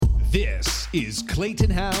This is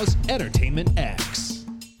Clayton Howe's Entertainment X.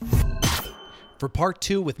 For part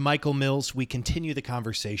 2 with Michael Mills, we continue the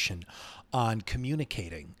conversation on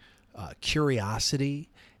communicating, curiosity,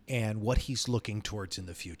 and what he's looking towards in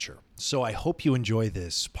the future. So I hope you enjoy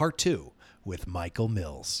this part 2 with Michael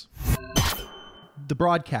Mills. The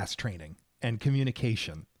broadcast training and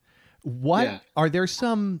communication. Are there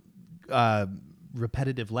some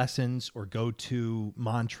repetitive lessons or go-to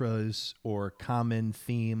mantras or common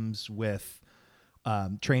themes with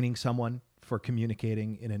training someone for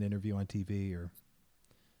communicating in an interview on TV? Or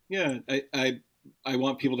I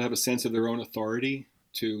want people to have a sense of their own authority,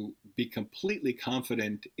 to be completely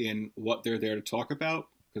confident in what they're there to talk about.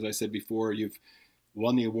 Because I said before, you've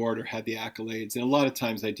won the award or had the accolades, and a lot of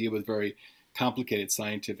times I deal with very complicated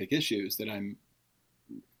scientific issues that I'm,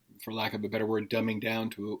 for lack of a better word, dumbing down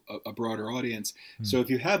to a broader audience. So if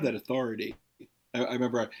you have that authority, I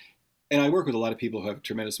remember, and I work with a lot of people who have a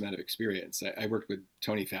tremendous amount of experience. I worked with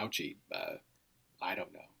Tony Fauci, I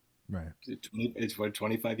don't know. Right. It's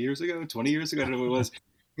 25 years ago, 20 years ago, I don't know what it was.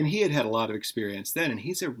 And he had a lot of experience then, and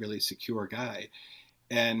he's a really secure guy.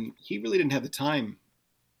 And he really didn't have the time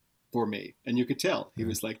for me. And you could tell he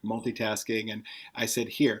was like multitasking. And I said,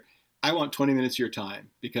 here, I want 20 minutes of your time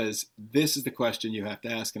because this is the question you have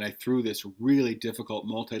to ask. And I threw this really difficult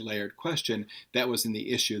multi-layered question that was in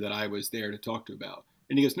the issue that I was there to talk to about.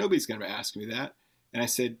 And he goes, nobody's going to ask me that. And I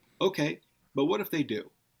said, okay, but what if they do?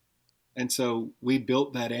 And so we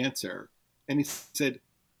built that answer. And he said,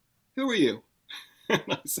 who are you? And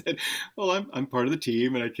I said, well, I'm part of the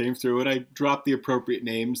team, and I came through, and I dropped the appropriate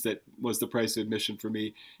names that was the price of admission for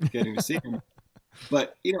me getting to see him.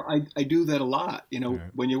 But, I do that a lot. Right.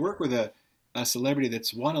 When you work with a celebrity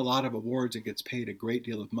that's won a lot of awards and gets paid a great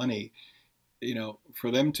deal of money, for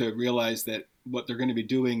them to realize that what they're going to be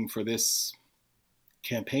doing for this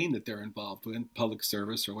campaign that they're involved with, public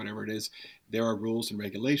service or whatever it is, there are rules and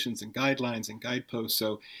regulations and guidelines and guideposts.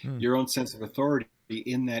 So your own sense of authority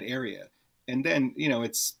in that area. And then,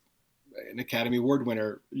 it's an Academy Award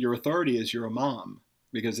winner. Your authority is you're a mom,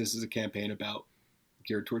 because this is a campaign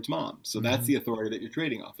geared towards moms. So that's the authority that you're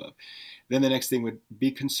trading off of. Then the next thing would be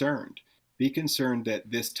concerned. Be concerned that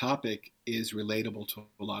this topic is relatable to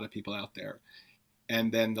a lot of people out there.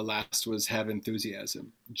 And then the last was have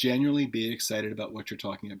enthusiasm. Genuinely be excited about what you're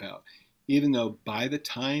talking about. Even though by the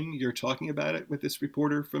time you're talking about it with this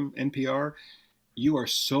reporter from NPR, you are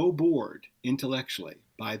so bored intellectually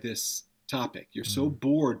by this topic. You're so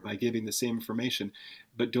bored by giving the same information,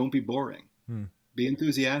 but don't be boring. Be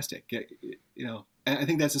enthusiastic. I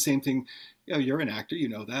think that's the same thing. You're an actor, you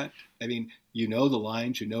know that. I mean, you know the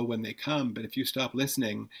lines, you know when they come, but if you stop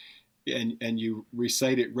listening and you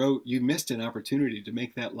recite it rote, you missed an opportunity to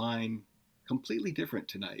make that line completely different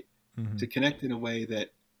tonight, to connect in a way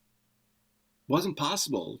that wasn't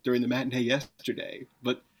possible during the matinee yesterday,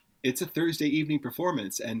 but it's a Thursday evening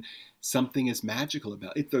performance, and something is magical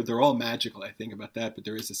about it. They're all magical, I think, about that, but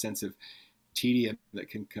there is a sense of tedium that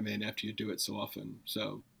can come in after you do it so often.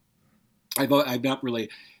 So I've not really,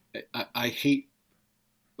 I hate,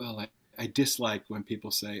 I dislike when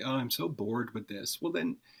people say, oh, I'm so bored with this. Well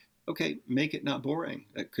then, okay, make it not boring.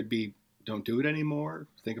 That could be, don't do it anymore.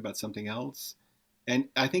 Think about something else. And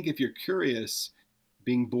I think if you're curious,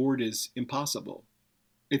 being bored is impossible.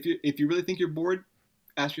 If you really think you're bored,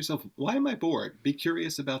 ask yourself, why am I bored? Be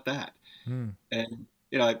curious about that. And,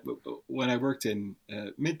 when I worked in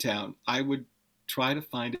Midtown, I would try to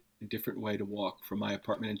find a different way to walk from my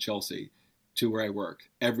apartment in Chelsea to where I work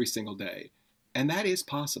every single day. And that is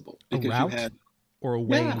possible. Because a route or a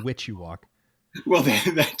way in which you walk? Well,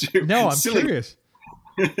 that too. No, I'm curious.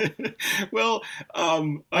 Well,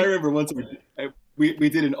 I remember once we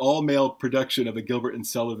did an all-male production of a Gilbert and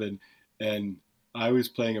Sullivan, and I was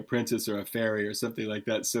playing a princess or a fairy or something like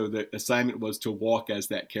that. So the assignment was to walk as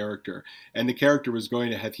that character, and the character was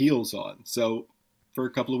going to have heels on. So for a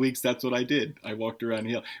couple of weeks, that's what I did. I walked around in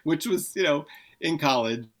heels, which was, in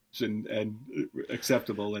college and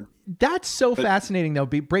acceptable. And that's fascinating though,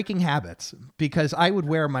 breaking habits, because I would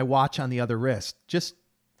wear my watch on the other wrist just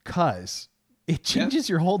cause it changes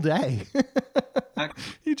your whole day.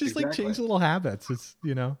 You just change little habits. It's,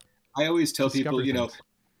 I always tell people, things.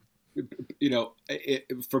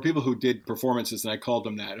 For people who did performances, and I called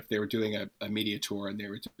them that, if they were doing a media tour and they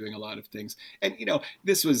were doing a lot of things. And,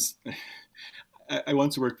 this was, I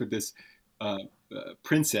once worked with this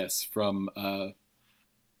princess from,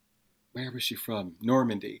 where was she from?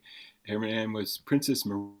 Normandy. Her name was Princess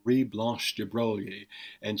Marie Blanche de Broglie,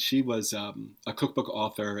 and she was a cookbook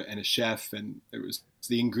author and a chef, and it was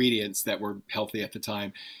the ingredients that were healthy at the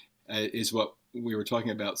time is what we were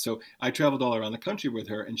talking about. So I traveled all around the country with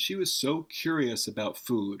her, and she was so curious about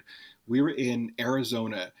food. We were in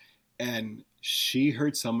Arizona, and she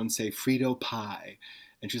heard someone say Frito pie,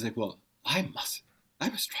 and she's like, "Well, I must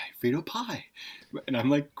try Frito pie." And I'm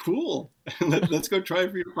like, "Cool, let's go try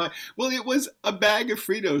Frito pie." Well, it was a bag of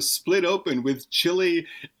Fritos split open with chili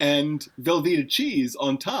and Velveeta cheese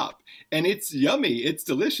on top, and it's yummy, it's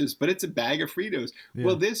delicious, but it's a bag of Fritos. Yeah.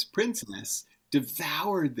 Well, this princess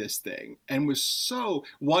devoured this thing and was so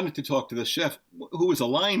wanted to talk to the chef, who was a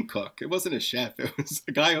line cook. It wasn't a chef, it was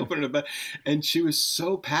a guy opening a bag. And she was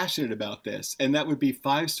so passionate about this, and that would be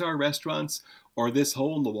five-star restaurants or this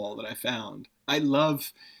hole in the wall that I found. I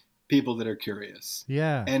love people that are curious,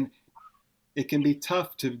 Yeah. and it can be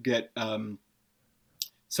tough to get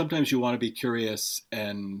sometimes you want to be curious,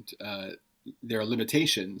 and there are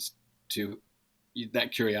limitations to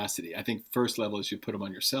that curiosity. I think first level is you put them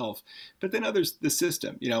on yourself, but then others, the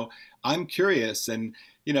system. I'm curious, and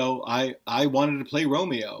I wanted to play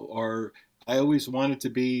Romeo, or I always wanted to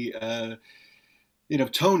be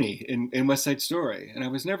Tony in West Side Story, and I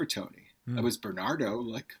was never Tony. I Mm. was Bernardo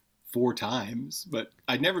like four times, but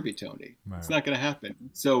I'd never be Tony. Right. It's not going to happen.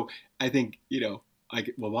 So I think I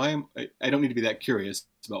don't need to be that curious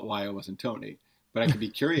about why I wasn't Tony, but I could be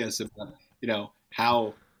curious about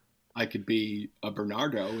how I could be a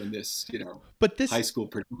Bernardo in this, But this high school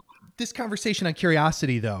production. this conversation on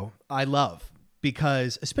curiosity, though, I love,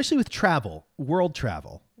 because especially with travel, world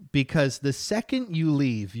travel, because the second you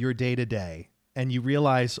leave your day to day and you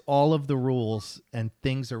realize all of the rules and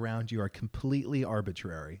things around you are completely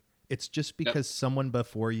arbitrary, it's just because someone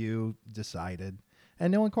before you decided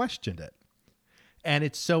and no one questioned it. And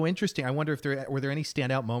it's so interesting. I wonder if were there any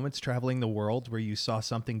standout moments traveling the world where you saw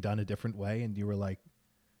something done a different way and you were like,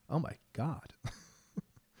 oh my God.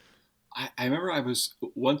 I remember I was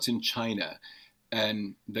once in China,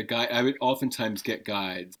 and the guy, I would oftentimes get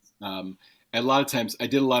guides. A lot of times I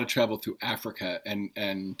did a lot of travel through Africa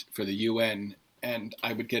and for the UN, and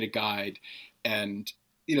I would get a guide, and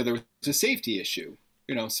there was a safety issue,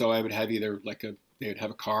 so I would have either they would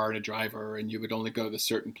have a car and a driver, and you would only go to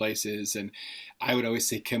certain places, and I would always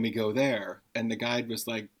say, "Can we go there?" And the guide was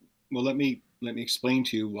like, "Well, let me explain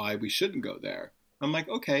to you why we shouldn't go there." I'm like,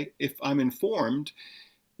 "Okay, if I'm informed,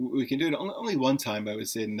 we can do it." Only one time I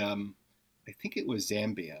was in, I think it was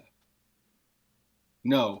Zambia.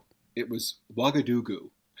 No, it was Ouagadougou,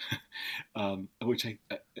 which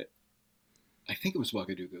I think it was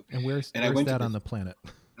Ouagadougou. And where's I went that to on the planet?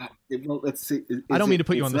 well, let's see. I don't mean to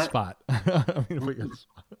put you on the spot. I don't mean to put you on the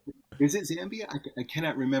spot. Is it Zambia? I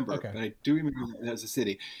cannot remember, Okay. but I do remember that was a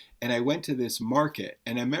city. And I went to this market,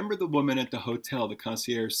 and I remember the woman at the hotel, the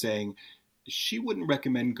concierge, saying she wouldn't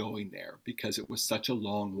recommend going there because it was such a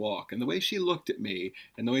long walk. And the way she looked at me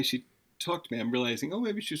and the way she talked to me, I'm realizing, oh,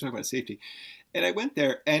 maybe she was talking about safety. And I went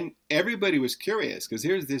there, and everybody was curious because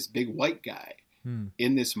here's this big white guy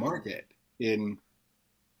in this market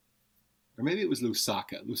or maybe it was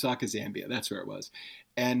Lusaka, Zambia. That's where it was.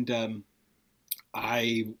 And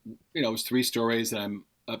it was 3 stories, and I'm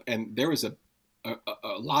up, and there was a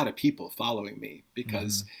lot of people following me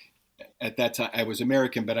because at that time I was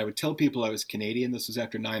American, but I would tell people I was Canadian. This was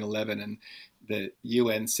after 9/11, and the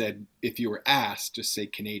UN said if you were asked, just say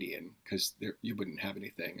Canadian because you wouldn't have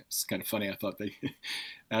anything. It's kind of funny. I thought they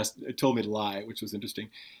told me to lie, which was interesting.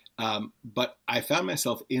 But I found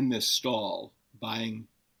myself in this stall buying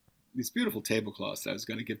these beautiful tablecloths that I was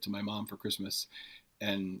going to give to my mom for Christmas,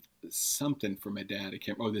 and something for my dad. I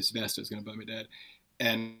can't remember. Oh, this vest I was going to buy my dad.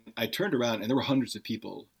 And I turned around, and there were hundreds of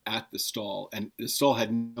people at the stall, and the stall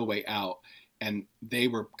had no way out, and they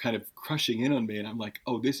were kind of crushing in on me. And I'm like,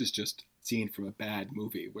 oh, this is just a scene from a bad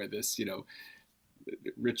movie where this,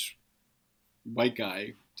 rich white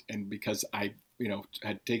guy, and because I,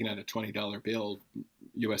 had taken out a $20 bill,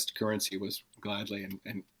 U.S. currency was gladly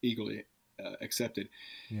and eagerly accepted.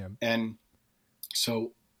 Yeah. And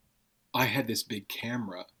so I had this big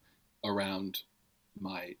camera around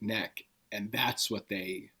my neck, and that's what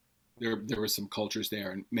there were some cultures there,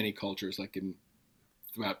 and many cultures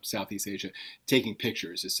throughout Southeast Asia, taking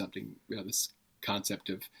pictures is something, this concept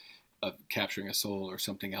of capturing a soul or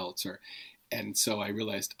something else, and so I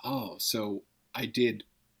realized, so I did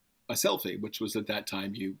a selfie, which was at that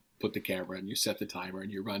time you put the camera and you set the timer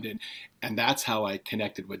and you run in, and that's how I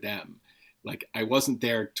connected with them. Like, I wasn't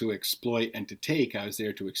there to exploit and to take, I was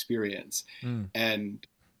there to experience. And,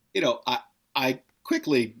 I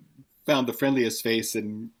quickly found the friendliest face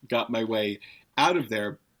and got my way out of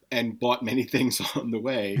there and bought many things on the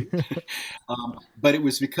way. But it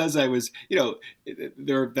was because I was,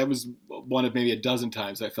 that was one of maybe a dozen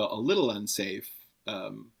times I felt a little unsafe.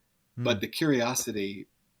 But the curiosity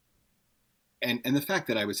and the fact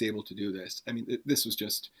that I was able to do this, I mean,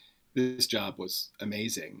 this job was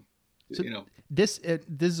amazing. So You know, this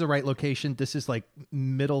is the right location. This is like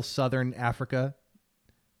middle southern Africa,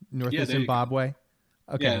 north yeah, of there you go. Zimbabwe.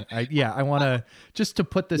 Yeah, Okay. I want to just to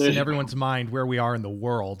put this there in you go. everyone's mind where we are in the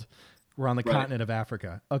world. We're on the Right. continent of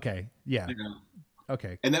Africa. Okay. Yeah. You know,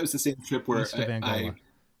 Okay. and that was the same trip where East of Angola.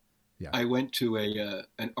 Yeah. I went to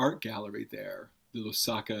an art gallery there, the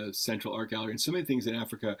Lusaka Central Art Gallery, and so many things in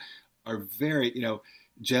Africa are very,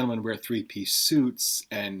 gentlemen wear three-piece suits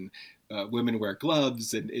and women wear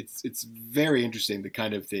gloves, and it's very interesting the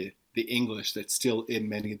kind of the English that's still in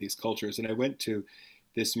many of these cultures. And I went to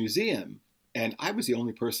this museum, and I was the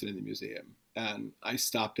only person in the museum, and I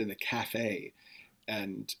stopped in the cafe,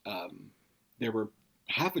 and there were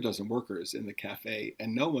half a dozen workers in the cafe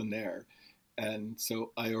and no one there. And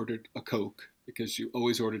so I ordered a Coke because you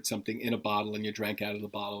always ordered something in a bottle and you drank out of the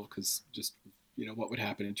bottle because just, what would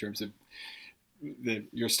happen in terms of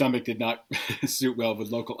your stomach did not suit well with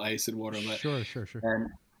local ice and water. Sure. Sure. Sure. And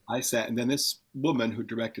I sat, and then this woman who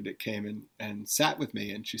directed it came and sat with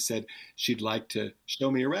me, and she said she'd like to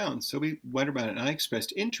show me around. So we went around, and I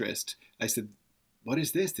expressed interest. I said, "What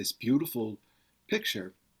is this? This beautiful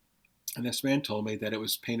picture?" And this man told me that it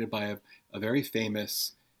was painted by a very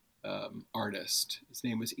famous artist. His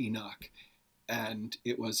name was Enoch, and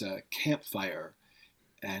it was a campfire,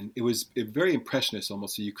 and it was very impressionist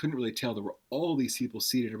almost. So you couldn't really tell there were all these people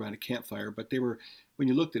seated around a campfire, but they were, when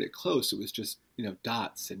you looked at it close, it was just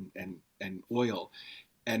dots and oil.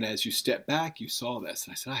 And as you stepped back, you saw this.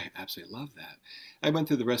 And I said, I absolutely love that. I went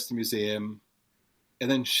through the rest of the museum,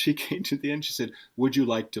 and then she came to the end. She said, "Would you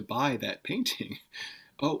like to buy that painting?"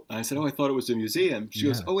 Oh, and I said, "Oh, I thouought it was a museum." She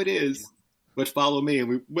goes, Yeah. "Oh, it is, but follow me." And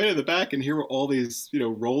we went in the back, and here were all these,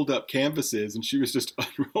 rolled up canvases, and she was just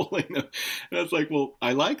unrolling them. And I was like, "Well,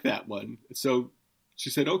 I like that one." So she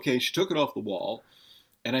said, "Okay." She took it off the wall,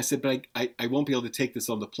 and I said, "But I won't be able to take this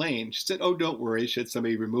on the plane." She said, "Oh, don't worry." She had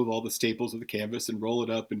somebody remove all the staples of the canvas and roll it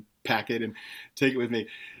up and pack it and take it with me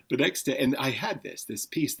the next day. And I had this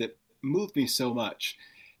piece that moved me so much.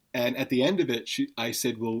 And at the end of it, I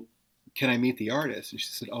said, "Well, can I meet the artist?" And she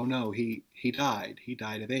said, "Oh no, he died. He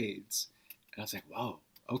died of AIDS." And I was like, "Whoa,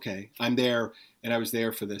 okay." I'm there, and I was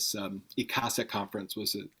there for this ICASA conference,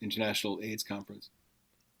 was an international AIDS conference,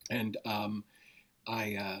 and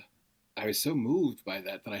I was so moved by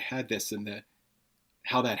that I had this, and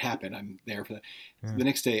how that happened. I'm there for that. So Yeah. the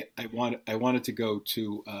next day, I wanted to go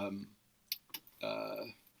uh,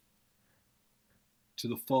 to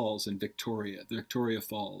the falls in Victoria, the Victoria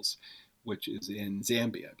Falls, which is in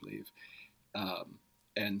Zambia, I believe.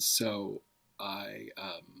 And so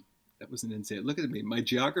that wasn't in Zambia. Look at me, my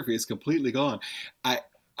geography is completely gone.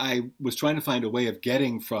 I was trying to find a way of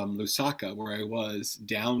getting from Lusaka, where I was,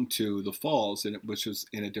 down to the falls, which was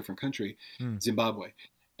in a different country, Mm. Zimbabwe.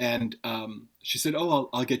 And she said, "Oh,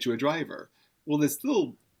 I'll get you a driver." Well, this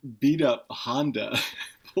little beat up Honda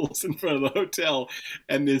pulls in front of the hotel,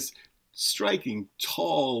 and this striking,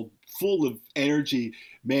 tall, full of energy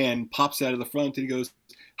man pops out of the front, and he goes,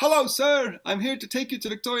 "Hello, sir. I'm here to take you to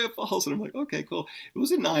Victoria Falls." And I'm like, "Okay, cool." It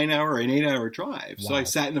was a 9-hour, an 8-hour drive. So I Wow.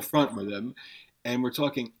 sat in the front with him, and we're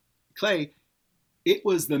talking. Clay, it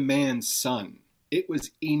was the man's son. It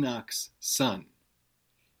was Enoch's son.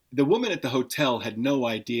 The woman at the hotel had no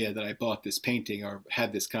idea that I bought this painting or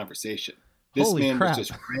had this conversation. This Holy man was crap.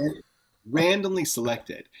 just randomly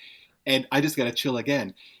selected. And I just got to chill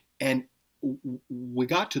again. And we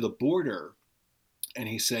got to the border, and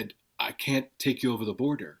he said, "I can't take you over the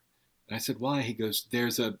border." And I said, "Why?" He goes,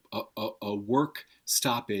 "There's a work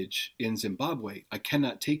stoppage in Zimbabwe. I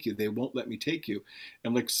cannot take you. They won't let me take you."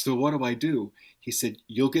 I'm like, "So what do I do?" He said,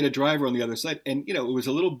 "You'll get a driver on the other side." And, it was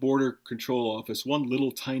a little border control office, one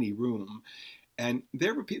little tiny room. And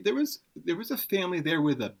there was a family there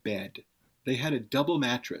with a bed. They had a double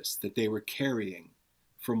mattress that they were carrying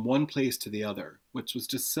from one place to the other, which was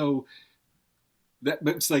just so but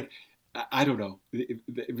it's like, I don't know. It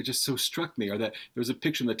just so struck me. Or that there was a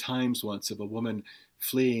picture in the Times once of a woman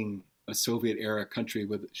fleeing a Soviet era country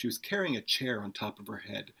she was carrying a chair on top of her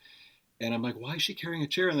head. And I'm like, "Why is she carrying a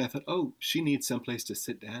chair?" And I thought, "Oh, she needs someplace to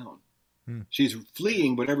sit down." Mm. She's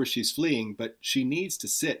fleeing whatever she's fleeing, but she needs to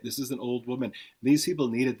sit. This is an old woman. These people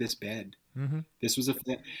needed this bed. Mm-hmm. This was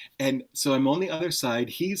and so I'm on the other side.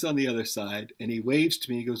 He's on the other side, and he waves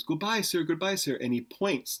to me. He goes, "Goodbye, sir. Goodbye, sir." And he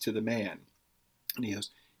points to the man. And he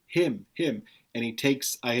goes, "Him, him." And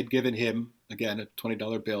I had given him, again, a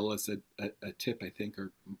 $20 bill as a tip, I think,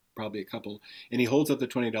 or probably a couple. And he holds up the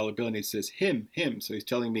 $20 bill and he says, "Him, him." So he's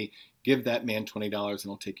telling me, "Give that man $20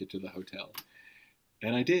 and I'll take you to the hotel."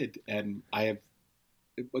 And I did. And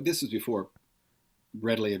this was before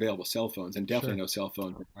readily available cell phones, and definitely Sure. no cell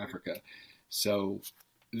phones in Africa. So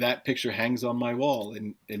that picture hangs on my wall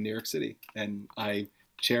in New York City, and I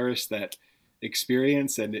cherish that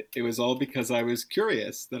experience. And it was all because I was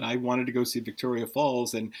curious that I wanted to go see Victoria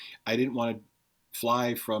Falls, and I didn't want to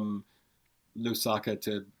fly from Lusaka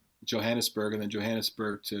to Johannesburg and then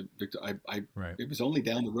Johannesburg to Victor. Right. It was only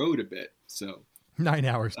down the road a bit, so 9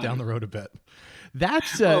 hours down the road a bit.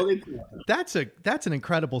 That's well, that's an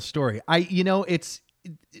incredible story. It's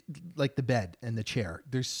like the bed and the chair.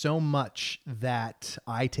 There's so much that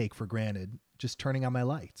I take for granted. Just turning on my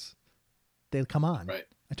lights, they come on. right,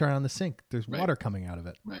 I turn on the sink. There's right, water coming out of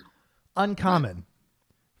it. right, Uncommon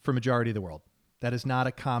for majority of the world. That is not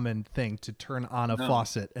a common thing to turn on a No.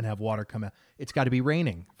 faucet and have water come out. It's got to be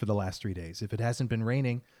raining for the last 3 days. If it hasn't been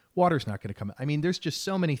raining, water's not going to come out. I mean, there's just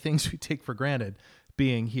so many things we take for granted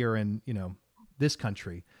being here in, this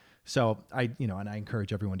country. So and I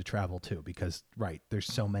encourage everyone to travel too, because there's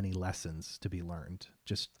so many lessons to be learned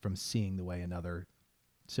just from seeing the way another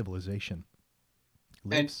civilization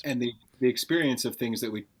lives. and the experience of things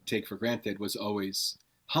that we take for granted was always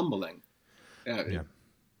humbling. Yeah.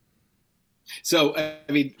 So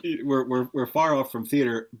I mean, we're far off from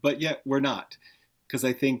theater, but yet we're not, because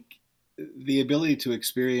I think the ability to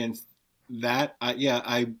experience that.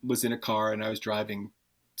 I was in a car and I was driving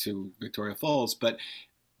to Victoria Falls, but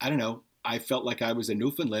I don't know. I felt like I was in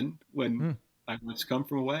Newfoundland when I once come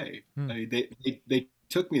from away. I mean, they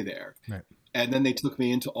took me there, Right. and then they took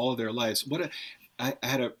me into all of their lives. I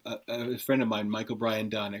had a friend of mine, Michael Brian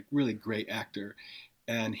Dunn, a really great actor,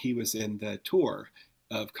 and he was in the tour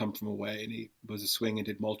of Come From Away, and he was a swing and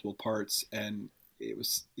did multiple parts, and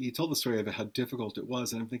he told the story of how difficult it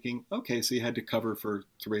was, and I'm thinking, okay, so you had to cover for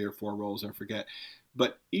 3 or 4 roles, I forget,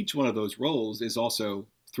 but each one of those roles is also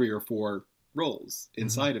 3 or 4 roles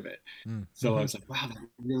inside of it. So I was like, wow,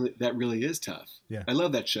 that really is tough. Yeah. I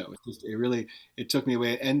love that show. It took me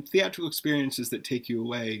away, and theatrical experiences that take you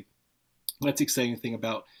away. That's the exciting thing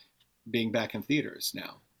about being back in theaters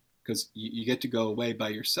now, because you get to go away by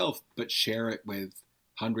yourself, but share it with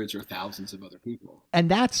hundreds or thousands of other people. And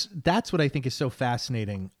that's what I think is so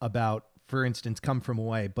fascinating about, for instance, Come From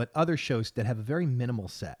Away, but other shows that have a very minimal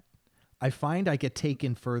set. I find I get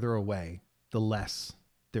taken further away the less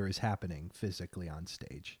there is happening physically on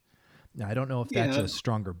stage. Now, I don't know if that's a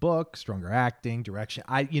stronger book, stronger acting, direction.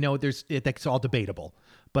 That's all debatable.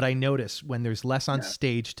 But I notice when there's less on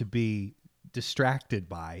stage to be distracted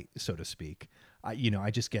by, so to speak,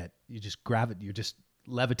 you're just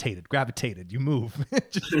gravitated, you move.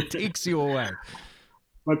 It just takes you away.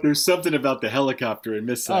 But there's something about the helicopter in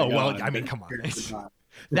Miss Saigon. Oh, well, I mean, come on.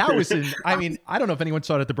 That was I don't know if anyone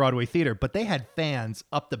saw it at the Broadway Theater, but they had fans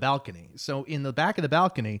up the balcony. So in the back of the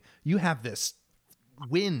balcony, you have this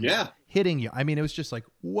wind hitting you. I mean, it was just like,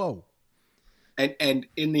 whoa. And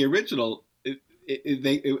in the original,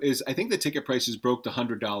 I think the ticket prices broke the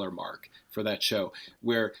 $100 mark for that show,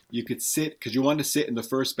 where you could sit, because you wanted to sit in the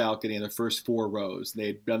first balcony in the first 4 rows.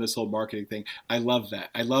 They'd done this whole marketing thing. I love that.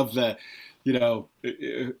 I love the,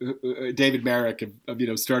 David Merrick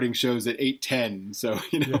of starting shows at 8:10. So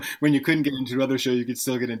when you couldn't get into another show, you could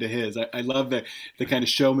still get into his. I love the kind of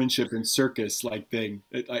showmanship and circus like thing.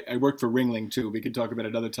 I worked for Ringling too. We could talk about it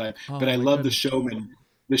another time. But I love the showman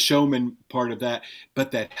part of that. But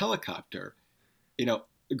that helicopter,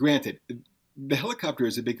 granted, the helicopter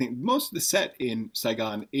is a big thing. Most of the set in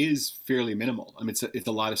Saigon is fairly minimal. I mean, it's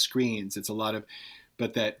a lot of screens. It's a lot of,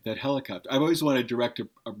 but that helicopter, I've always wanted to direct a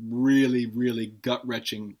really, really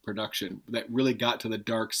gut-wrenching production that really got to the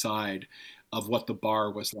dark side of what the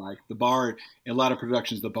bar was like. The bar, in a lot of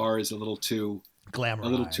productions, the bar is a little too glamorized, a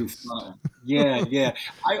little too fun. Yeah.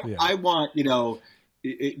 I want,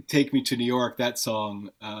 Take Me to New York, that song.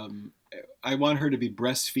 I want her to be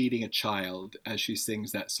breastfeeding a child as she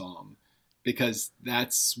sings that song, because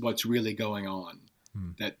that's what's really going on.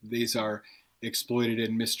 That these are exploited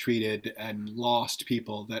and mistreated and lost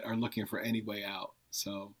people that are looking for any way out.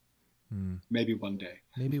 So maybe one day.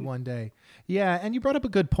 Yeah. And you brought up a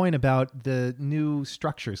good point about the new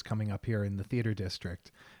structures coming up here in the theater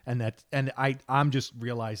district. And I'm just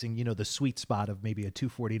realizing, the sweet spot of maybe a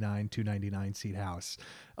 249, 299 seat house,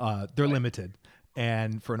 they're limited.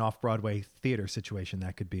 And for an off-Broadway theater situation,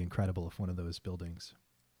 that could be incredible if one of those buildings.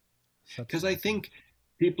 Because I think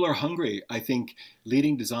people are hungry. I think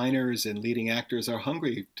leading designers and leading actors are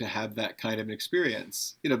hungry to have that kind of an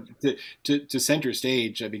experience. To center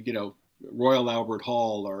stage. I mean, Royal Albert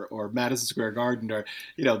Hall or Madison Square Garden, or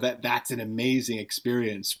that's an amazing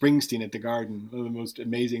experience. Springsteen at the Garden, one of the most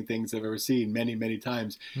amazing things I've ever seen, many, many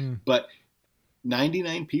times. But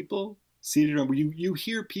 99 people seated around, you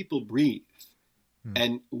hear people breathe. Hmm.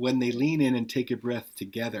 And when they lean in and take a breath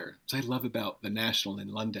together, which I love about the National in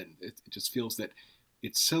London, it just feels that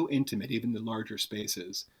it's so intimate, even the larger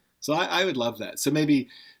spaces. So I would love that. So maybe,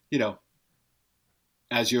 you know,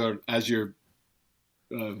 as your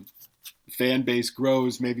uh, fan base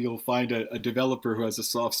grows, maybe you'll find a developer who has a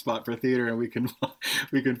soft spot for theater, and we can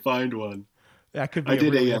we can find one. That could I be a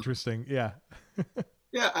did really a interesting. Yeah.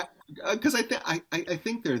 yeah, because I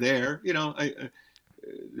think they're there. You know,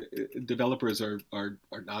 developers are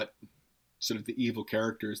not sort of the evil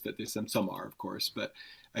characters that they some are, of course, but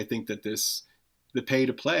I think that the pay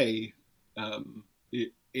to play um,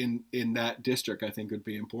 in that district, I think would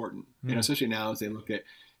be important. You know, Hmm. especially now as they look at,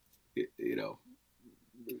 you know,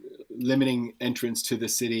 limiting entrance to the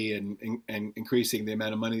city and increasing the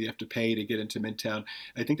amount of money you have to pay to get into Midtown.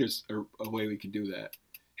 I think there's a way we can do that.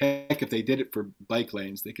 Heck, if they did it for bike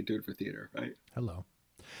lanes, they could do it for theater, right? Hello.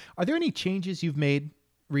 Are there any changes you've made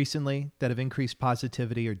recently that have increased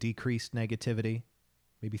positivity or decreased negativity,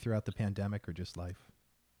 maybe throughout the pandemic or just life?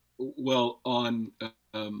 Well, on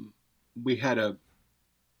we had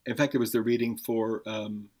in fact, it was the reading for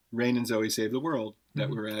Rain and Zoe Save the World that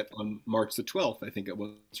Hmm. we were at on March the 12th, I think it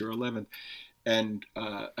was, or 11th. And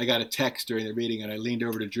I got a text during the reading, and I leaned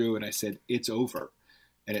over to Drew and I said, "It's over."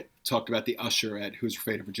 And it talked about the usher at Who's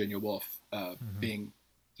Afraid of Virginia Woolf Hmm. being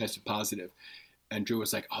tested positive. And Drew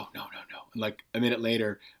was like, "Oh, no, no, no." And like a minute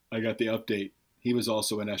later, I got the update. He was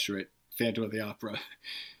also an usher at Phantom of the Opera.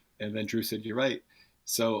 And then Drew said, "You're right."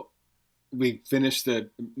 So we finished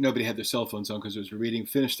nobody had their cell phones on because it was a reading,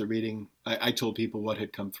 finished the reading. I told people what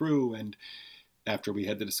had come through. And after we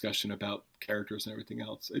had the discussion about characters and everything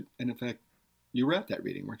else, and in fact, you were at that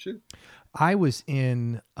reading, weren't you? I was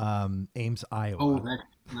in Ames, Oh, Iowa.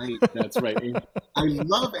 that's right. That's right. I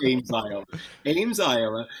love Ames, Iowa. Ames,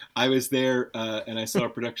 Iowa. I was there and I saw a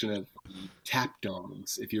production of Tap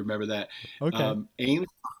Dogs, if you remember that. Okay.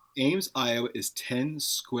 Ames, Iowa is 10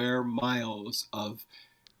 square miles of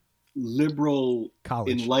liberal,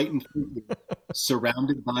 College. enlightened thinking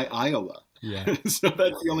surrounded by Iowa. Yeah. So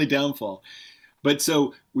that's the only downfall. But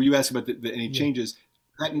so, were you asking about any Yeah. changes?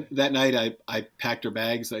 That night, I packed our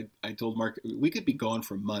bags. I told Mark we could be gone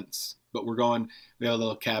for months, but we're going. We have a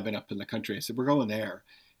little cabin up in the country. I said we're going there,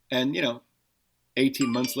 and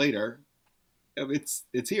 18 months later, it's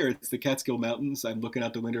here. It's the Catskill Mountains. I'm looking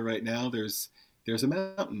out the window right now. There's a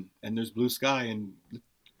mountain and there's blue sky and the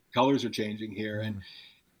colors are changing here. And Mm.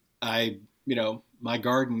 I, my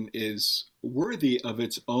garden is worthy of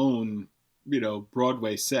its own,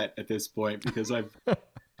 Broadway set at this point because I've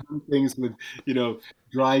done things with, you know,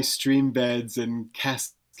 dry stream beds and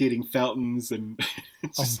cascading fountains, and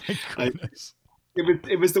it's Oh just, my I, goodness.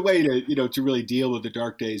 it was the way to, to really deal with the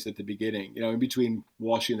dark days at the beginning, in between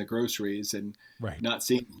washing the groceries and Right. not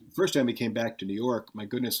seeing. First time we came back to New York, my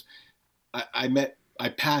goodness, I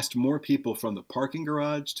passed more people from the parking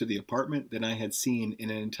garage to the apartment than I had seen in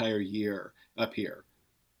an entire year up here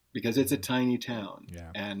because it's a Mhm. tiny town Yeah.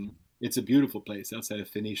 and it's a beautiful place outside of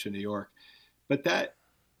Phoenicia, New York. But that,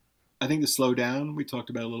 I think the slowdown we talked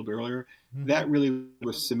about a little bit earlier, Hmm. that really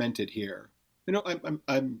was cemented here.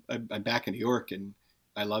 I'm back in New York and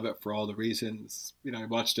I love it for all the reasons. I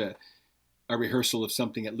watched a rehearsal of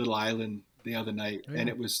something at Little Island the other night, Oh and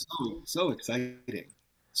yeah. it was so exciting,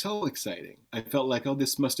 so exciting. I felt like, oh,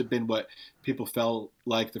 this must have been what people felt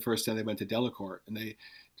like the first time they went to Delacorte, and they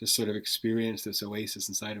just sort of experienced this oasis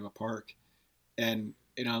inside of a park. And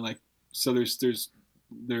like, so there's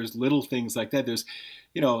little things like that.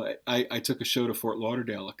 I took a show to Fort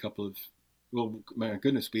Lauderdale a couple of, well, my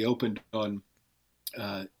goodness, we opened on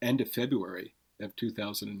end of February of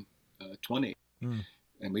 2020 Mm.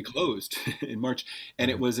 and we closed in March. And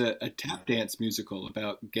it Right. was a tap dance musical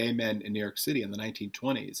about gay men in New York City in the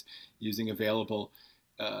 1920s, using the available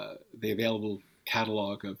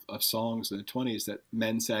catalog of songs in the 20s that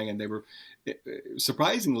men sang, and they were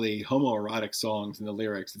surprisingly homoerotic songs in the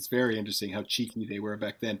lyrics. It's very interesting how cheeky they were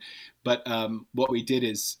back then. But what we did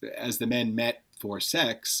is, as the men met for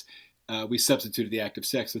sex, we substituted the act of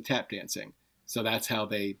sex with tap dancing. So that's how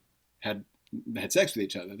they had had sex with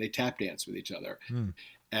each other. They tap danced with each other, Mm.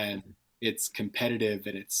 and it's competitive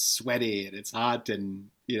and it's sweaty and it's hot, and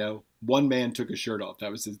one man took his shirt off.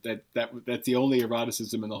 That's the only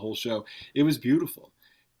eroticism in the whole show. It was beautiful.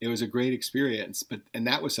 It was a great experience, and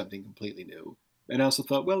that was something completely new. And I also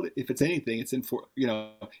thought, well, if it's anything, it's in Fort.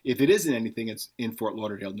 If it isn't anything, it's in Fort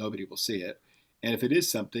Lauderdale. Nobody will see it, and if it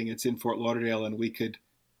is something, it's in Fort Lauderdale, and we could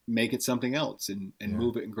make it something else and Yeah.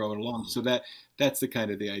 move it and grow it along. So that's the kind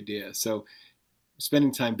of the idea. So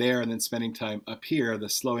spending time there and then spending time up here, the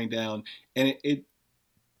slowing down, and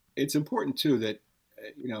it's important too that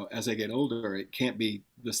as I get older, it can't be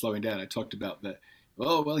the slowing down. I talked about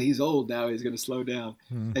oh, well, he's old now, he's going to slow down.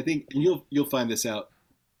 Hmm. I think, and you'll find this out,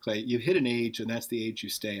 Clay, you hit an age and that's the age you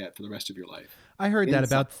stay at for the rest of your life. I heard that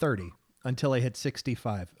Inside. about 30 until I hit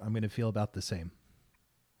 65. I'm going to feel about the same.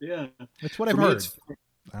 Yeah. That's what I've heard.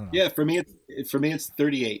 I don't know. Yeah. For me, it's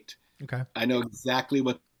 38. Okay. I know exactly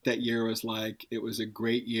what that year was like. It was a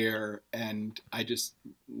great year. And I just,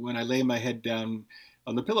 when I lay my head down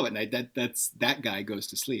on the pillow at night, that guy goes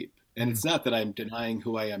to sleep. And it's not that I'm denying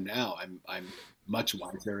who I am now. I'm much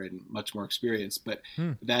wiser and much more experienced, but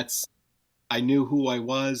I knew who I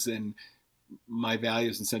was, and my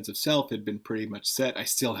values and sense of self had been pretty much set. I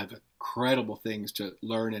still have incredible things to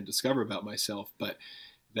learn and discover about myself, but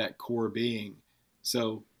that core being.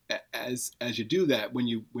 So as you do that, when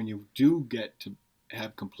you do get to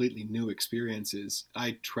have completely new experiences,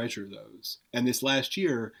 I treasure those. And this last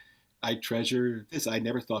year, I treasure this. I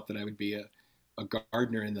never thought that I would be a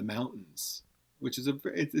gardener in the mountains, which is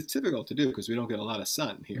it's difficult to do because we don't get a lot of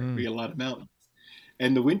sun here. We get a lot of mountains.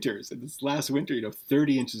 And the winters, and this last winter,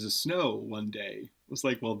 30 inches of snow one day. It was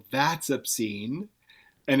like, well, that's obscene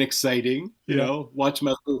and exciting. Watch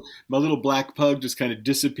my little black pug just kind of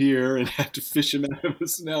disappear and have to fish him out of the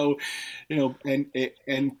snow,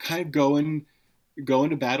 and kind of going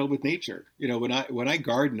to battle with nature. When I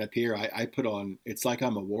garden up here, I put on, it's like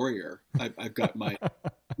I'm a warrior. I've got my,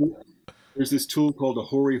 there's this tool called a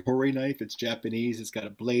hori hori knife. It's Japanese. It's got a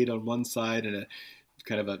blade on one side and a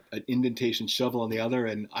kind of an indentation shovel on the other,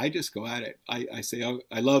 and I just go at it. I say,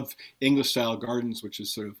 I love English style gardens, which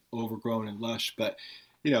is sort of overgrown and lush, but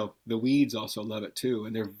the weeds also love it too,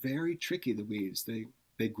 and they're very tricky. The weeds,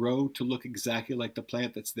 they grow to look exactly like the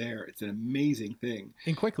plant that's there. It's an amazing thing.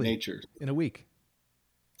 And quickly, nature in a week.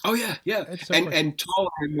 Oh yeah, so and taller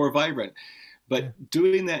and more vibrant. But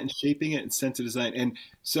doing that and shaping it and sense of design. And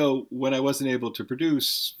so when I wasn't able to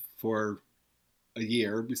produce for a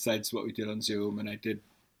year, besides what we did on Zoom, and I did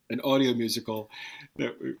an audio musical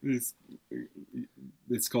that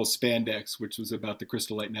it's called Spandex, which was about the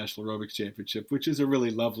Crystal Lake National Aerobics Championship, which is a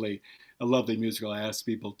lovely musical. I asked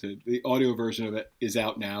people the audio version of it is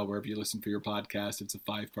out now wherever you listen for your podcast. It's a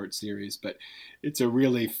 5-part series, but it's a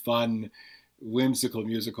really fun, whimsical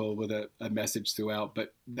musical with a message throughout.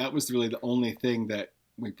 But that was really the only thing that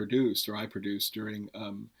we produced, or I produced during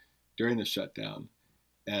the shutdown.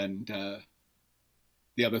 And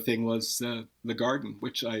the other thing was the garden,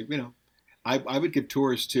 which I would give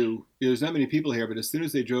tours to. There's not many people here, but as soon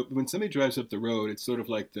as when somebody drives up the road, it's sort of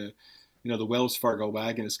like the Wells Fargo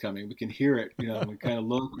wagon is coming. We can hear it, we kind of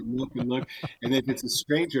look and look and look. And if it's a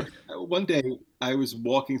stranger, one day I was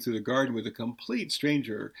walking through the garden with a complete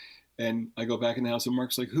stranger, and I go back in the house and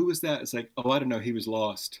Mark's like, "Who was that?" It's like, "Oh, I don't know. He was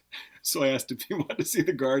lost." So I asked if he wanted to see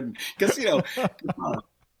the garden because,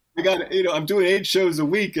 I got, I'm doing 8 shows a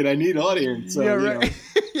week and I need audience. So, yeah, right.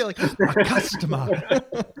 You're like a customer.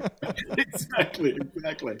 Exactly.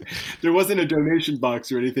 There wasn't a donation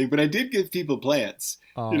box or anything, but I did give people plants,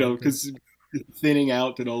 because thinning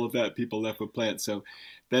out and all of that, people left with plants. So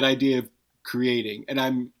that idea of creating, and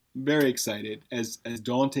I'm very excited, as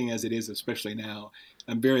daunting as it is, especially now,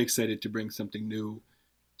 I'm very excited to bring something new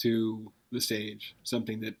to the stage,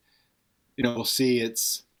 something that, we'll see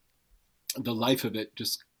the life of it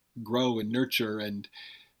just grow and nurture, and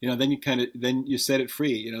then you set it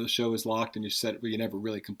free. The show is locked and you never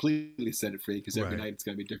really completely set it free because every night it's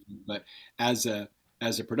going to be different, but as a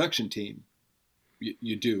production team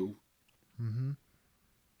you do, and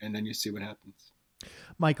then you see what happens.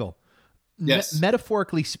 Michael, yes.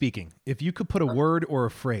 Metaphorically speaking, if you could put a word or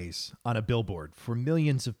a phrase on a billboard for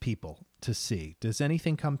millions of people to see, does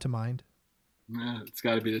anything come to mind? It's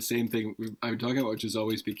got to be the same thing I'm talking about, which is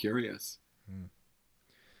always be curious.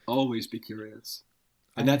 Always be curious.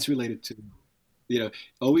 And that's related to,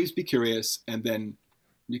 always be curious. And then,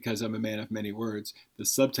 because I'm a man of many words, the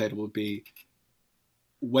subtitle will be,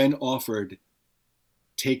 when offered,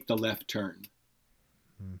 take the left turn.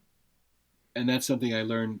 And that's something I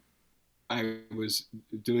learned. I was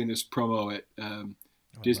doing this promo at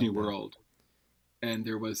Disney World. And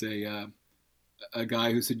there was a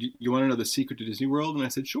guy who said, "You want to know the secret to Disney World?" And I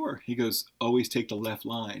said, "Sure." He goes, "Always take the left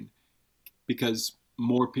line, because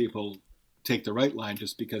more people take the right line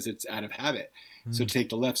just because it's out of habit. So take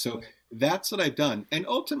the left." So that's what I've done. And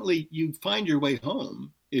ultimately you find your way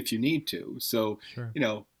home if you need to. So, sure.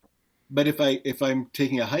 But if I'm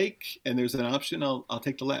taking a hike and there's an option, I'll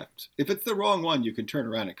take the left. If it's the wrong one, you can turn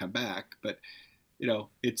around and come back. But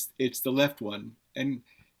it's the left one. And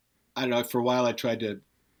I don't know. For a while, I tried to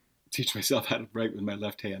teach myself how to write with my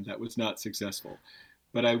left hand. That was not successful.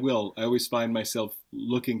 But I will. I always find myself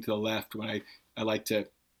looking to the left when I like to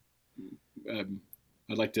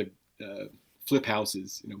I'd like to flip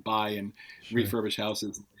houses, buy and Sure. refurbish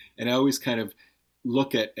houses. And I always kind of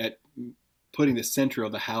look at putting the center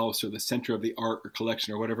of the house or the center of the art or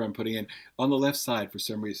collection or whatever I'm putting in on the left side for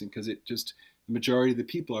some reason, because it just, the majority of the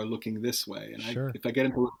people are looking this way. And Sure. if I get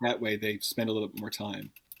them to look that way, they spend a little bit more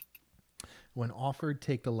time. When offered,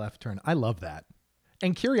 take the left turn. I love that.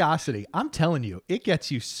 And curiosity, I'm telling you, it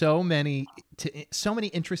gets you so many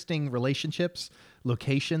interesting relationships,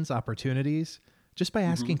 locations, opportunities just by Hmm.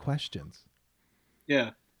 asking questions.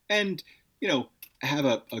 Yeah. And, have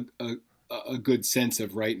a good sense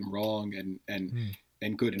of right and wrong Mm,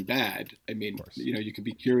 and good and bad. I of mean, course. You could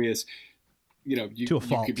be curious, To a you could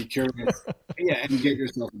fault. be curious. Yeah. And get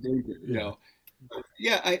yourself in danger, Yeah.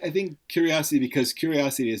 Yeah, I think curiosity, because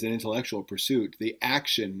curiosity is an intellectual pursuit. The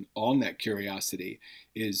action on that curiosity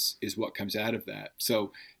is what comes out of that.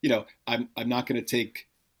 So, I'm not going to take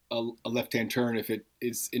a left-hand turn if it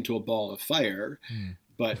is into a ball of fire, Mm.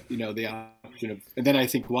 but the option of, and then I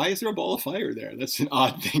think, why is there a ball of fire there? That's an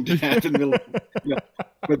odd thing to have in the middle. You know,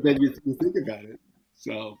 but then you think about it.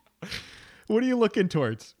 So, What are you looking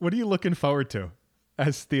towards? What are you looking forward to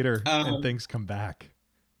as theater and um, things come back?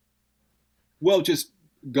 well, just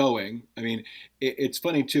going. I mean, it's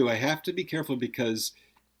funny too. I have to be careful because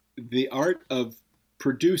the art of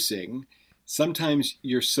producing, sometimes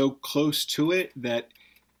you're so close to it that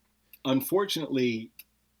unfortunately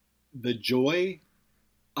the joy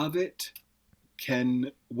of it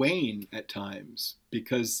can wane at times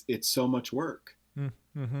because it's so much work.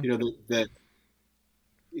 Mm-hmm. You know, that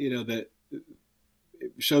that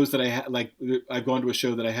shows that like, I've gone to a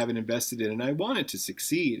show that I haven't invested in and I want it to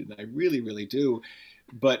succeed, and I really, really do.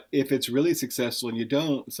 But if it's really successful and you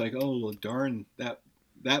don't, it's like, oh, well, darn,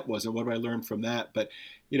 that wasn't, what do I learn from that? But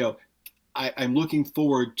you know, I'm looking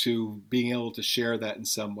forward to being able to share that in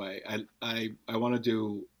some way. I want to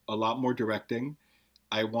do a lot more directing.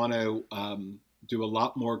 I want to do a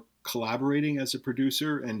lot more collaborating as a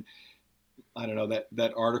producer. And I don't know,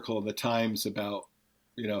 that article in the Times about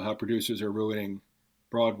how producers are ruining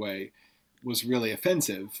Broadway was really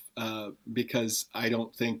offensive, because I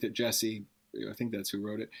don't think that Jesse, I think that's who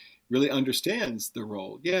wrote it, really understands the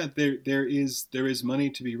role. Yeah, there is money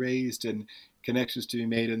to be raised and connections to be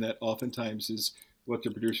made, and that oftentimes is what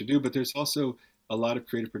the producer do. But there's also a lot of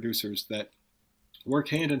creative producers that work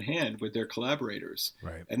hand in hand with their collaborators,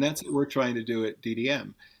 Right. and that's what we're trying to do at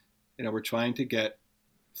DDM. We're trying to get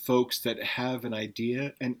folks that have an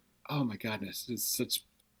idea, and oh my goodness, it's such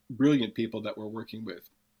brilliant people that we're working with,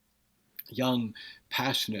 young,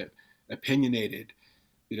 passionate, opinionated,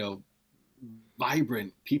 you know,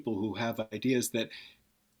 vibrant people who have ideas that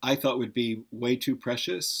I thought would be way too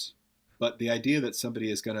precious. But the idea that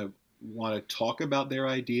somebody is going to want to talk about their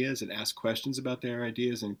ideas and ask questions about their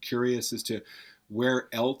ideas and curious as to where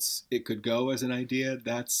else it could go as an idea,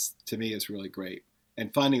 that's, to me, is really great.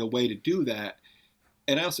 And finding a way to do that.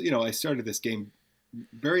 And I also, I started this game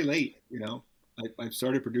very late. I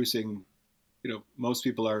started producing. Most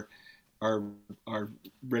people are are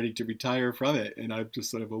ready to retire from it, and I'm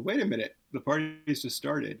just sort of, well, wait a minute, the party's just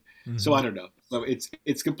started. So Mm-hmm. I don't know. So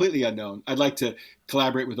it's completely unknown. I'd like to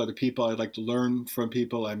collaborate with other people. I'd like to learn from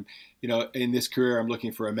people. I'm, in this career, I'm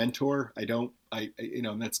looking for a mentor. I don't,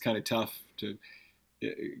 and that's kind of tough to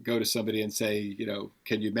go to somebody and say,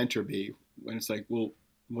 can you mentor me? When it's like, well,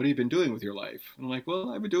 what have you been doing with your life? And I'm like,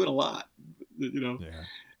 well, I've been doing a lot. You know, Yeah.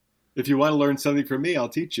 if you want to learn something from me, I'll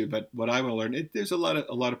teach you. But what I want to learn, there's a lot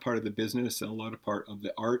of part of the business and a lot of part of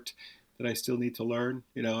the art that I still need to learn.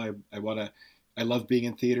 I want to. I love being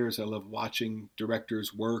in theaters. I love watching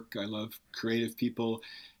directors work. I love creative people.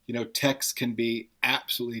 Text can be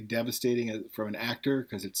absolutely devastating from an actor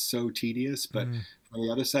because it's so tedious. But Mm. from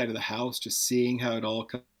the other side of the house, just seeing how it all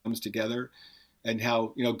comes together, and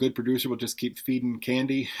how good producer will just keep feeding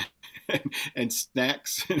candy and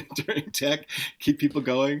snacks during tech, keep people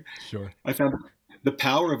going. Sure. I found the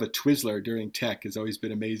power of a Twizzler during tech has always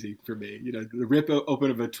been amazing for me. The rip open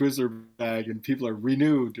of a Twizzler bag and people are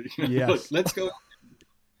renewed. Look, Yes. let's go.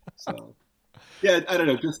 So yeah, I don't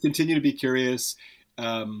know. Just continue to be curious.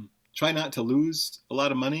 Try not to lose a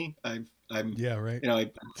lot of money. I'm, Yeah. Right.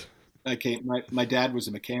 I came. My dad was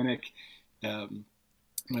a mechanic. Um,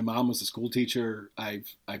 my mom was a school teacher. I've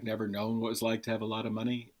never known what it was like to have a lot of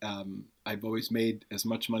money. I've always made as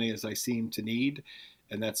much money as I seem to need,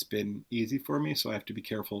 and that's been easy for me. So I have to be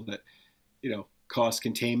careful that cost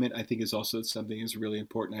containment, I think, is also something is really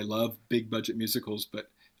important. I love big budget musicals, but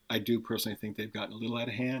I do personally think they've gotten a little out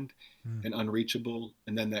of hand Mm. and unreachable,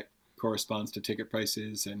 and then that corresponds to ticket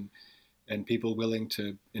prices and people willing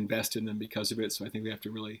to invest in them because of it. So I think we have to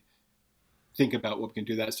really think about what we can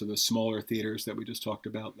do that. So the smaller theaters that we just talked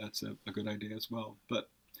about, that's a good idea as well. But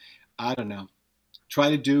I don't know. Try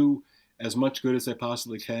to do as much good as I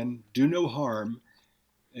possibly can. Do no harm.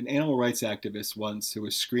 An animal rights activist once who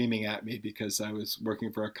was screaming at me because I was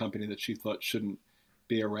working for a company that she thought shouldn't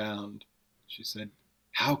be around. She said,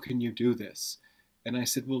 "How can you do this?" And I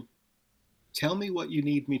said, "Well, tell me what you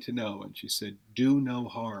need me to know." And she said, "Do no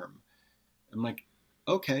harm." I'm like,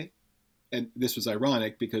 okay. And this was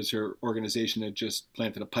ironic because her organization had just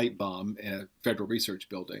planted a pipe bomb in a federal research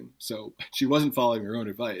building. So she wasn't following her own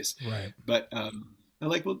advice. Right. But I'm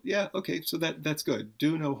like, well, yeah, okay, so that's good.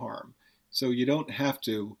 Do no harm. So you don't have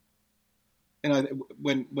to. And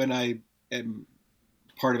when I am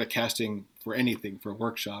part of a casting for anything, for a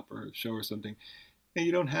workshop or a show or something, and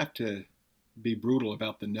you don't have to be brutal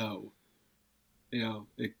about the no.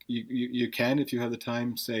 You can, if you have the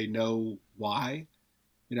time, say no. Why?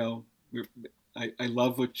 You know, I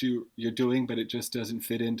love what you're doing, but it just doesn't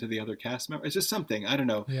fit into the other cast member. It's just something, I don't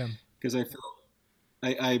know, Yeah. because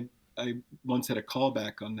I once had a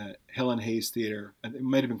callback on the Helen Hayes Theater. It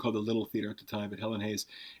might have been called the Little Theater at the time, but Helen Hayes,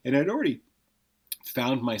 and I'd already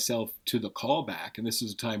found myself to the callback, and this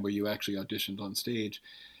is a time where you actually auditioned on stage,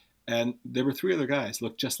 and there were three other guys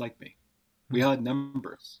looked just like me. We all had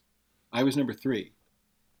numbers. I was number 3.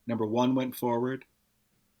 Number 1 went forward,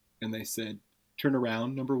 and they said, "Turn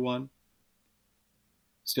around, number 1.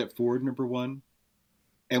 Step forward, number 1."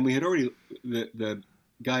 And we had already, the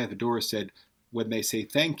guy at the door said, "When they say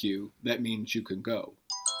thank you, that means you can go."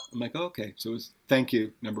 I'm like, oh, okay. So it was thank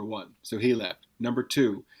you, number 1. So he left. Number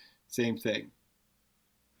 2, same thing.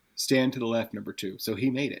 Stand to the left, number 2. So he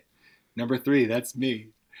made it. Number 3, that's me.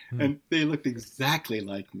 And they looked exactly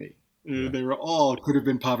like me. Yeah. They were all, could have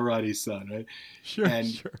been Pavarotti's son, right? Sure, and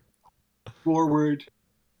sure. Forward,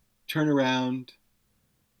 turn around.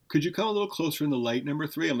 Could you come a little closer in the light, number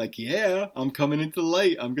 3? I'm like, yeah, I'm coming into the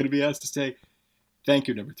light. I'm going to be asked to stay. Thank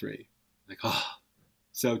you, number 3. Like, oh.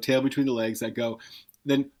 So tail between the legs, I go.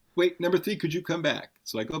 Then, wait, number 3, could you come back?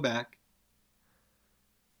 So I go back.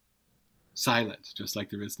 Silence, just like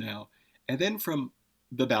there is now. And then from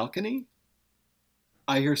the balcony,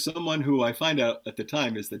 I hear someone who I find out at the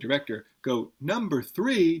time is the director go, number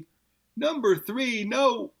 3,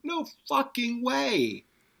 no fucking way.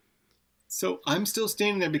 So I'm still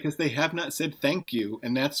standing there because they have not said thank you,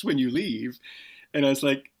 and that's when you leave. And I was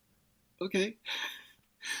like, okay.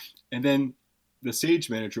 And then the stage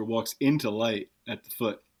manager walks into light at the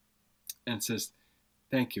foot and says,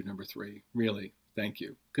 "Thank you, number 3. Really, thank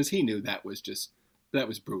you." Because he knew that was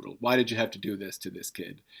brutal. Why did you have to do this to this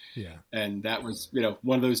kid? Yeah. And that was,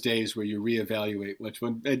 one of those days where you reevaluate which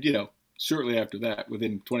one, and, shortly after that,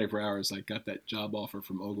 within 24 hours, I got that job offer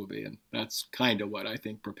from Ogilvy. And that's kind of what I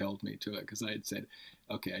think propelled me to it. Because I had said,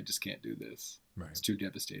 okay, I just can't do this. Right. It's too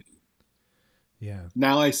devastating. Yeah.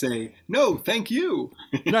 Now I say, no, thank you.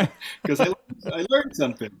 Because I learned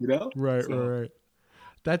something, Right, so. Right.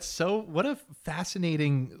 That's what a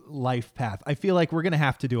fascinating life path. I feel like we're going to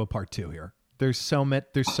have to do a part 2 here. There's so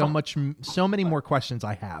many more questions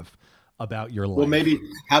I have about your life. Well, maybe,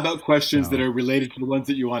 how about questions that are related to the ones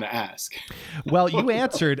that you want to ask? Well, you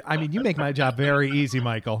answered. I mean, you make my job very easy,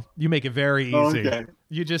 Michael. You make it very easy. Okay.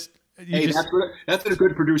 That's what a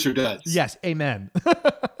good producer does. Yes, amen.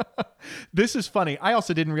 This is funny. I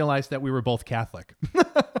also didn't realize that we were both Catholic.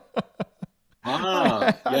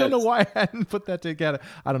 I don't know why I hadn't put that together.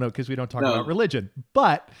 I don't know, because we don't talk about religion.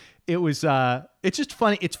 But it was it's just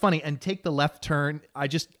funny. It's funny. And take the left turn. I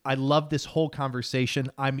love this whole conversation.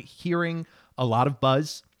 I'm hearing a lot of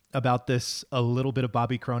buzz about this, a little bit of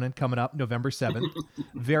Bobby Cronin coming up November 7th.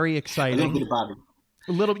 Very exciting. A little bit of Bobby.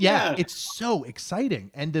 A little, yeah, it's so exciting.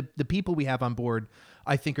 And the people we have on board,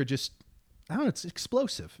 I think, are just, I don't know, it's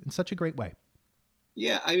explosive in such a great way.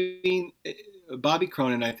 Yeah, I mean, Bobby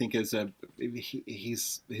Cronin, I think, is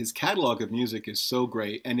his catalog of music is so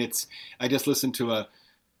great, and I just listened to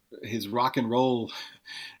his rock and roll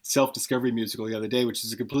self-discovery musical the other day, which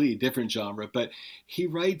is a completely different genre, but he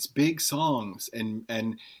writes big songs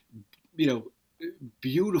and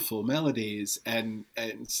beautiful melodies and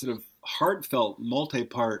sort of heartfelt,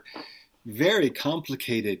 multi-part, very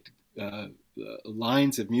complicated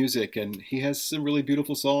lines of music, and he has some really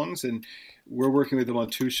beautiful songs, and we're working with him on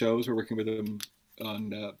 2 shows. We're working with him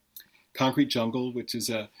on Concrete Jungle, which is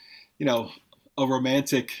a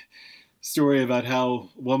romantic story about how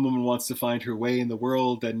one woman wants to find her way in the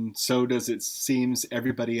world, and so does, it seems,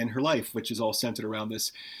 everybody in her life, which is all centered around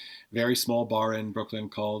this very small bar in Brooklyn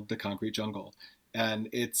called the Concrete Jungle. And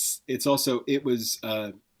it was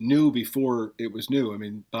new before it was new. I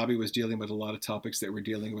mean, Bobby was dealing with a lot of topics that we're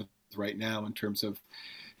dealing with right now in terms of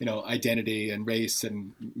identity and race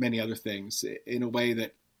and many other things in a way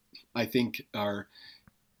that I think are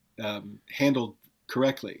handled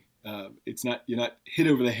correctly. You're not hit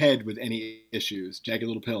over the head with any issues. Jagged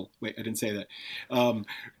Little Pill. Wait, I didn't say that.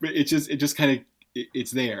 But it just kind of,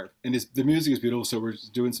 it's there. And the music is beautiful. So we're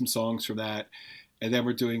doing some songs from that. And then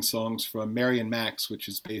we're doing songs from Mary and Max, which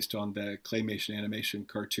is based on the claymation animation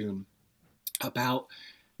cartoon about,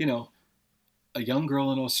 a young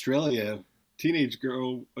girl in Australia, teenage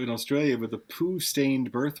girl in Australia with a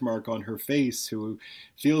poo-stained birthmark on her face who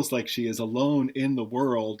feels like she is alone in the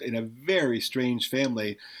world in a very strange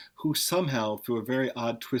family, who somehow, through a very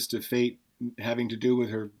odd twist of fate having to do with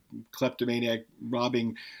her kleptomaniac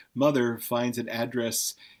robbing mother, finds an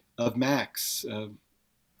address of Max,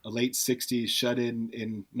 a late 60s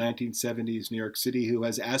shut-in 1970s New York City, who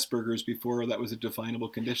has Asperger's before that was a definable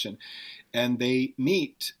condition. And they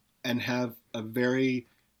meet and have a very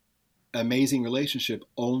amazing relationship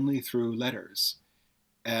only through letters.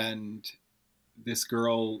 And this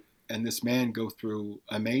girl and this man go through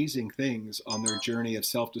amazing things on their journey of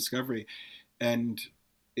self-discovery. And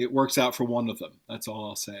it works out for one of them. That's all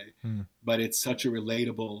I'll say. But it's such a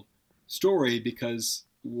relatable story because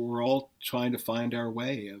we're all trying to find our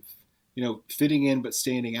way of, fitting in but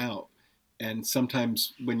standing out. And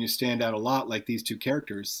sometimes when you stand out a lot, like these two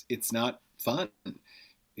characters, it's not fun.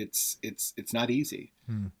 It's not easy.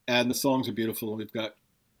 And the songs are beautiful. We've got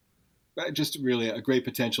just really a great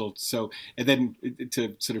potential. So, and then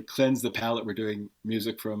to sort of cleanse the palette, we're doing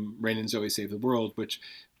music from Rain and Zoe Save the World, which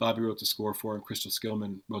Bobby wrote the score for, and Crystal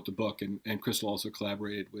Skillman wrote the book, and Crystal also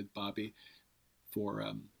collaborated with Bobby for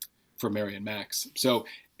Mary and Max. So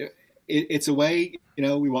it's a way,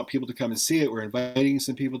 we want people to come and see it. We're inviting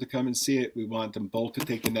some people to come and see it. We want them both to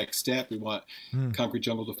take the next step. We want Concrete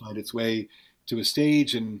Jungle to find its way to a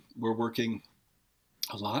stage, and we're working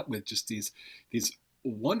a lot with just these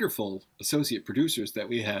wonderful associate producers that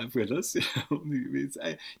we have with us.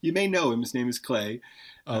 You may know him. His name is Clay.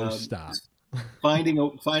 Stop. finding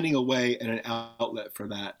a way and an outlet for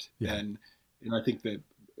that. Yeah. And I think that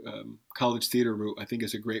college theater route, I think,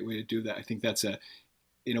 is a great way to do that. I think that's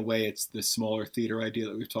in a way, it's the smaller theater idea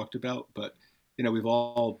that we've talked about, but we've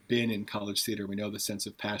all been in college theater. We know the sense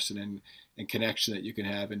of passion and connection that you can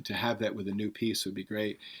have, and to have that with a new piece would be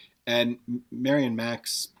great. And Mary and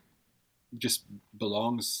Max just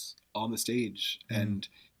belongs on the stage and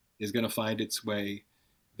is going to find its way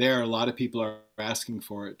there. A lot of people are asking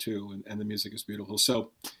for it too, and the music is beautiful. So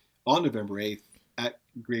on November 8th at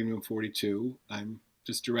Green Room 42, I'm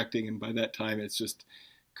just directing, and by that time it's just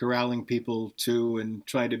corralling people to and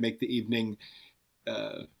trying to make the evening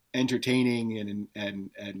entertaining and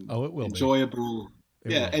it will enjoyable.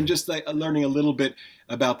 And just like learning a little bit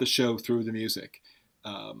about the show through the music.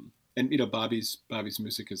 And Bobby's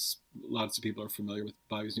music is, lots of people are familiar with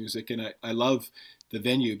Bobby's music, and I love the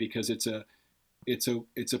venue because it's a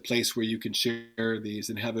place where you can share these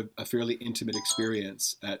and have a fairly intimate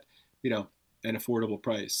experience at an affordable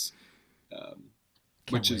price,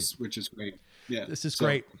 which is great. Yeah, this is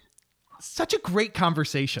great. Such a great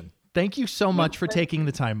conversation. Thank you so much for taking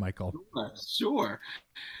the time, Michael. Sure.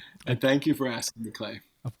 And thank you for asking me, Clay.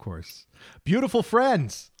 Of course. Beautiful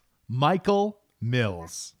friends, Michael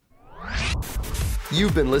Mills.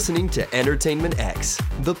 You've been listening to Entertainment X,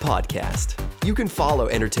 the podcast. You can follow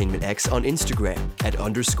Entertainment X on Instagram at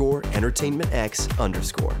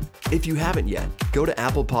 _EntertainmentX_. If you haven't yet, go to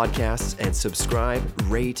Apple Podcasts and subscribe,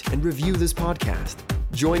 rate, and review this podcast.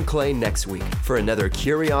 Join Clay next week for another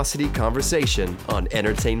curiosity conversation on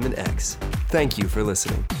Entertainment X. Thank you for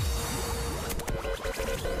listening.